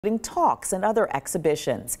talks and other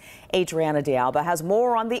exhibitions. Adriana de Alba has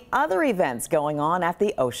more on the other events going on at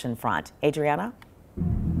the oceanfront. Adriana?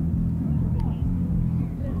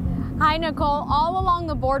 Hi, Nicole. All along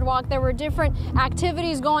the boardwalk, there were different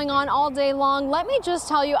activities going on all day long. Let me just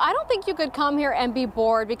tell you, I don't think you could come here and be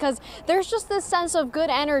bored because there's just this sense of good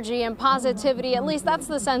energy and positivity. At least that's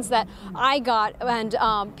the sense that I got.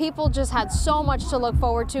 And people just had so much to look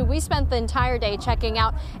forward to. We spent the entire day checking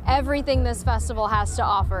out everything this festival has to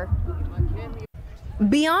offer.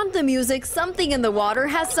 Beyond the music, Something in the Water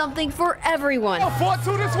has something for everyone.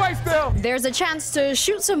 4-2 this way still. There's a chance to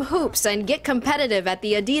shoot some hoops and get competitive at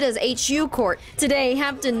the Adidas HU court. Today,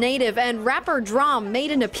 Hampton native and rapper Drum made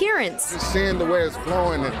an appearance. Just seeing the way it's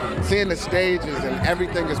flowing and seeing the stages and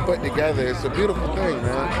everything is put together, it's a beautiful thing,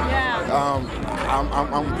 man. Yeah.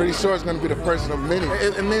 I'm pretty sure it's going to be the first of many.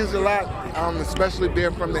 It means a lot, especially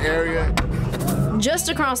being from the area. Just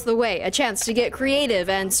across the way, a chance to get creative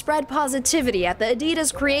and spread positivity at the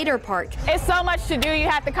Adidas Creator Park. It's so much to do, you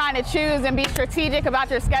have to kind of choose and be strategic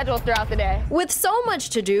about your schedule throughout the day. With so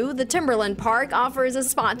much to do, the Timberland Park offers a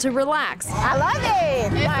spot to relax. I love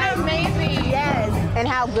it. It's amazing. Yes, and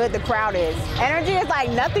how good the crowd is. Energy is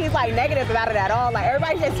like, nothing's like negative about it at all. Like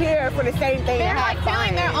everybody's just here for the same thing. They're like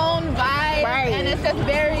feeling their own vibe, and it's just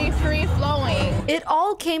very free flowing. It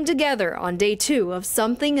all came together on day 2 of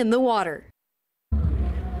Something in the Water.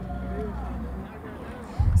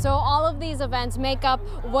 So all of these events make up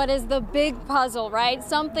what is the big puzzle, right?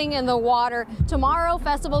 Something in the water. Tomorrow,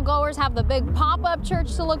 festival goers have the big pop-up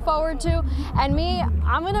church to look forward to. And me,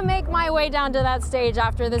 I'm gonna make my way down to that stage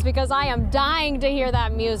after this because I am dying to hear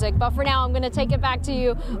that music. But for now, I'm gonna take it back to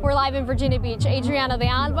you. We're live in Virginia Beach. Adriana de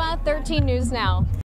Alba, 13 News Now.